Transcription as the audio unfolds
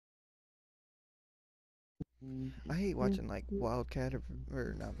I hate watching like Wildcat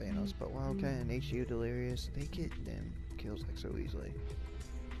or not Vanos, but Wildcat and HU Delirious. They get them kills like so easily.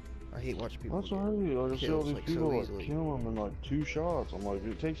 I hate watching people That's what get I hate. Like, I see all kills these like so people like easily. kill him in like 2 shots. I'm like,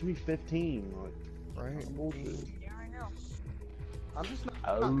 it takes me 15. Like, Right? kind of bullshit. Yeah, I know. I'm just not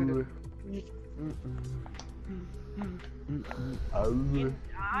good Oh. at. Oh.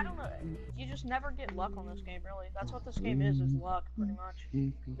 I don't know. You just never get luck on this game, really. That's what this game is luck, pretty much.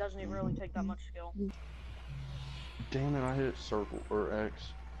 It doesn't even really take that much skill. Damn it! I hit circle or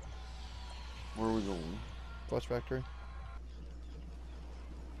X. Where are we going? Clutch Factory.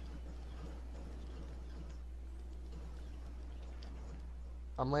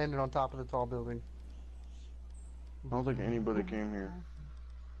 I'm landing on top of the tall building. I don't think anybody came here.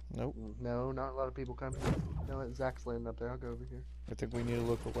 Nope. No, not a lot of people come here. No, Zach's landing up there. I'll go over here. I think we need to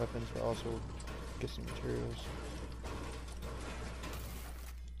look for weapons, but also get some materials.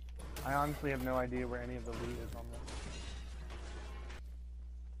 I honestly have no idea where any of the loot is on this.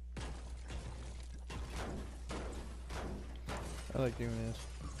 I like doing this.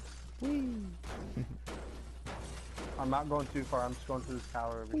 Whee! I'm not going too far. I'm just going to this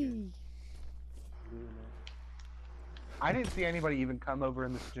tower over here. I didn't see anybody even come over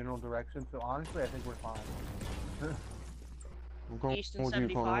in this general direction, so honestly, I think we're fine. I'm going East and with you,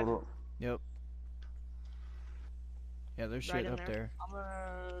 Connor. 75. Hold up. Yep. Yeah, there's Right shit in up there. I'm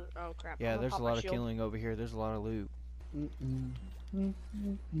gonna. Oh crap. Yeah, I'm gonna there's a pop my lot of shield. killing over here. There's a lot of loot.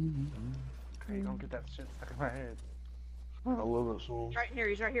 Hey, don't get that shit stuck in my head. I love that song. He's right here.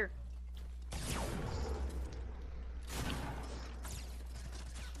 He's right here.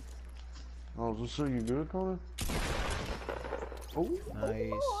 Oh, is this so you good, Connor? Oh,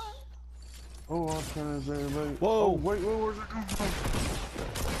 Nice. oh, I was trying to say, everybody. Whoa! Oh, wait, where's it come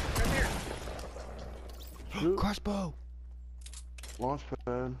from? Right here. Shoot. Crossbow! Launch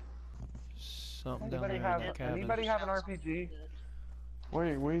pad. Something down Anybody there have in the cabin. anybody have an RPG?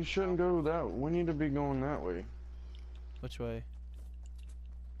 Wait, we shouldn't go that. We need to be going that way. Which way?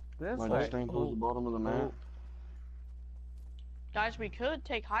 This Like way. staying towards the bottom of the map. Guys, we could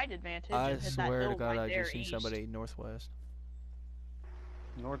take height advantage I and hit that swear hill to God, right I there just seen east. somebody northwest.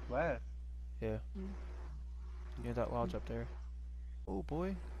 Northwest. Yeah. Near that lodge up there. Oh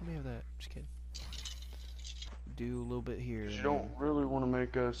boy, let me have that. Just kidding. Do a little bit here. You and don't really want to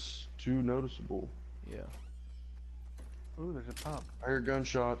make us too noticeable. then- Yeah. Ooh, there's a pump. I hear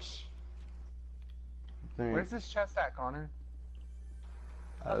gunshots. I think. Where's this chest at, Connor?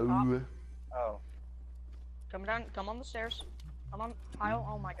 Oh. Oh. Come down. Come on the stairs. Come on. Kyle.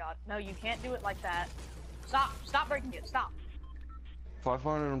 Oh my God. No, you can't do it like that. Stop. Stop breaking it. Stop. If I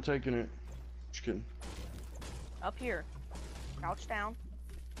find it, I'm taking it. Just kidding. Up here. Crouch down.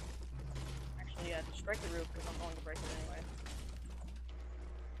 Actually, yeah, just break the roof because I'm going to break it anyway.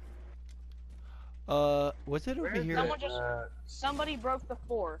 Was it over Where is here? Someone just. Somebody broke the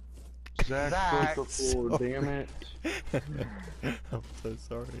floor. Zach broke the floor, Sorry. damn it. I'm so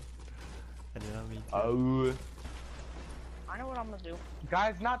sorry. I did not mean to. Oh. I know what I'm gonna do.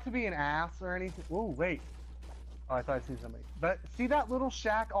 Guys, not to be an ass or anything. Ooh, wait. Oh, I thought I seen somebody. But see that little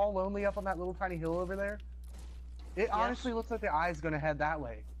shack all lonely up on that little tiny hill over there? It honestly looks like the eye's gonna head that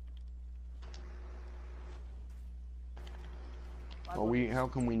way. How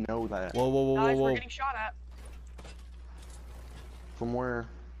can we know that? Whoa, whoa, whoa, whoa, Guys, we're whoa. getting shot at. From where?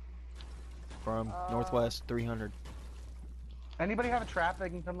 From northwest 300. Anybody have a trap they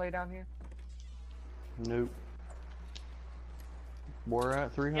can come lay down here? Nope. We're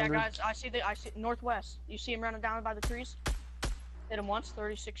at 300? Yeah, guys, I see northwest. You see him running down by the trees? Hit him once,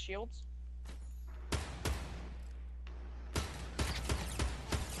 36 shields.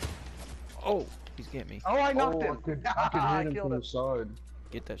 Oh, he's getting me. Oh, I knocked Oh, him. I could hit him killed from him. the side.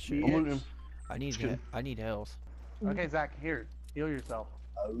 Get that shit. I'm looting him. I need Just kidding. I need health. Okay, Zach, here. Heal yourself.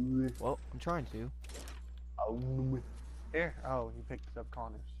 Oh. Well, I'm trying to. Oh. Here. Oh, you picked up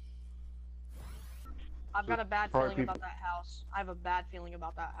Connor's. I've got a bad Sorry, feeling people. about that house. I have a bad feeling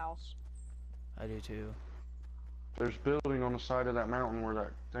about that house. I do too. There's building on the side of that mountain where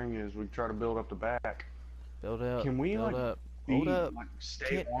that thing is. We try to build up the back. Build up. Can we, build like, up? Hold up. Like,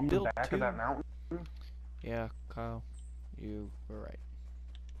 stay Can't on the build back of that two. mountain? Yeah, Kyle, you were right.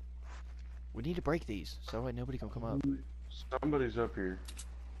 We need to break these so that nobody can come up. Somebody's up here.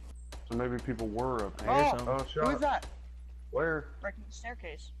 So maybe people were up I here. hear Oh, some. Oh, Who is shot. that? Where? Breaking the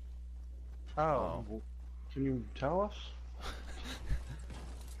staircase. Oh. Oh. Can you tell us?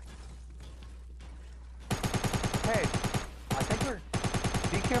 Hey, I think we're...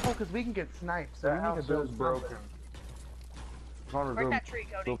 Be careful because we can get sniped. So That we need house to is build broken. something. Connor, Break go that tree,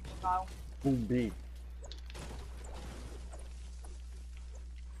 Cody. Kyle. full B.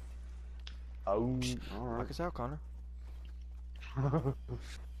 Oh, Knock alright. us out, Connor.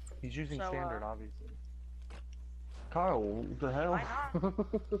 He's using So, standard, obviously. Kyle, what the hell? Why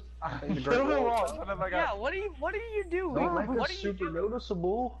not? Ain't the Kill Great him Wall all. of China. Son of a Yeah, gun. what are you doing? Don't make What us are you super doing?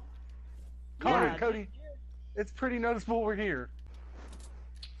 noticeable. Connor, Yeah, Cody, it's pretty noticeable we're here.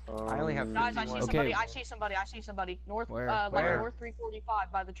 I only have Guys, I see Okay. somebody. I see somebody. I see somebody. North, Where? like Where? north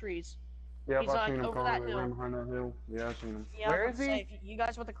 345 by the trees. Yeah, He's, I like, seen him, over Connor. that They hill. ran behind that hill. Yeah, I seen him. Yeah, Where I was is gonna he? say, you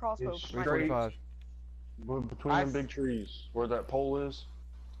guys with the crossbow. He's might- 345. Between them big trees, where that pole is.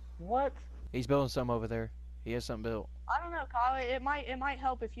 What? He's building something over there. He has something built. I don't know, Kyle. It might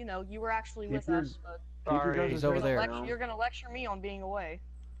help if you were actually Keep with your- us. But Sorry. He's over there. you're gonna lecture me on being away.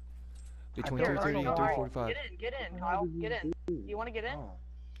 Between Here, 330 and Arnold, 345. Get in, Kyle. Get in. You want to get in? Oh.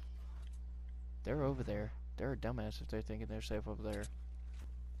 They're over there. They're a dumbass if they're thinking they're safe over there.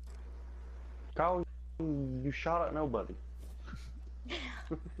 Kyle, you shot at nobody.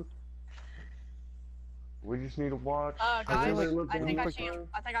 We just need to watch. Guys, feel like- I think I like- see him.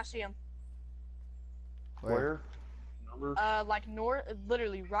 I think I see him. Where? Number? Like north,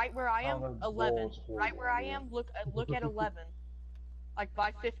 literally right where I am. Oh, the 11. wall's Right where I horrible, am. Look at 11. Like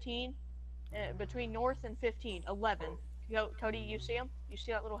by 15, between north and 15. 11. Cody, you see him? You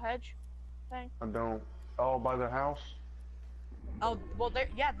see that little hedge thing? I don't. Oh, by the house? Oh, well, they're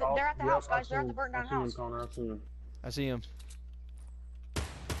at the house, guys. They're at the burnt down house. Connor, I see him. I see him.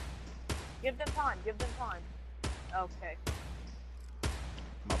 Give them time. Give them time. Okay.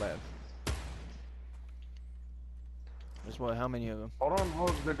 My bad. There's what? How many of them? Hold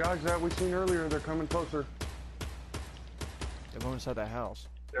on, the guys that we seen earlier, they're coming closer. They're going inside that house.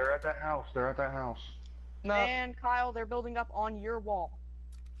 They're at that house. They're at that house. No. And Kyle, they're building up on your wall.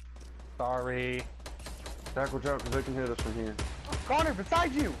 Sorry. Zach, watch out, because they can hit us from here. Connor,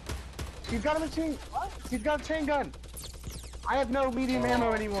 beside you! He's got a machine. What? He's got a chain gun. I have no medium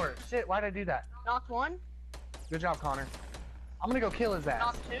ammo anymore. Shit, why'd I do that? Knocked one. Good job, Connor. I'm gonna go kill his ass.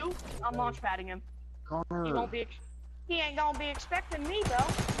 Knocked two. I'm launch padding him. Connor. He won't be. He ain't gonna be expecting me though.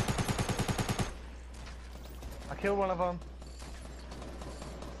 I killed one of them.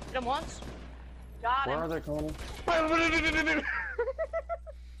 Hit him once. Got Where him. are they, Connor?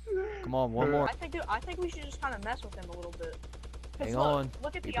 Come on, one more. I think we should just kind of mess with him a little bit. 'Cause Hang look, on.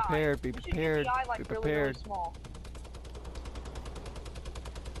 Look at Be the eye. prepared. Be We should get prepared. the eye, like, Be really, prepared. really small.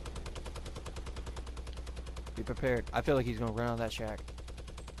 Be prepared. I feel like he's gonna run out of that shack.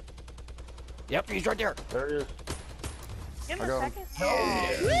 Yep, he's right there. There he is. Give him I a got second.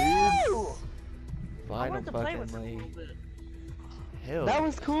 Woo! I Final wanted to play with him a little fucking bit. hell. That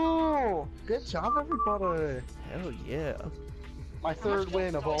was cool. Good job, everybody. Hell yeah. My How much third kills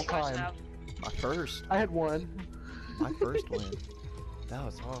win do of all all you guys time. have? My first. I had one. My first win. That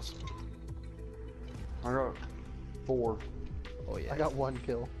was awesome. I got 4. Oh yeah. I got one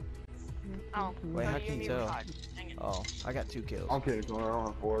kill. Oh. Wait, how you can didn't you even tell? hide. Dang it. Oh, I got 2 kills. I'm kidding, Connor. I don't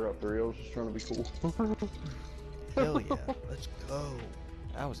have 4. I got 3. I was just trying to be cool. Hell yeah. Let's go.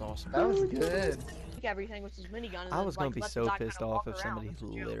 That was awesome. That was good. Take everything with his minigun. And I then, was gonna like, be let the so guy pissed kinda off walk if around. somebody It's a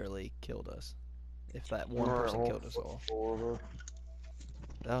joke. literally killed us. If that one Alright, person well, killed us all. 4 of us.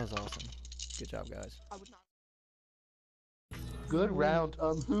 That was awesome. Good job, guys. I would not. Good round.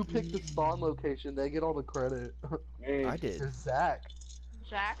 Who picked the spawn location? They get all the credit. Me. I did. Zach.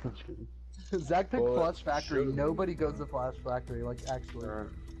 Zach. Zach picked But Flash Factory. should've- Nobody goes to Flash Factory, like actually. Alright.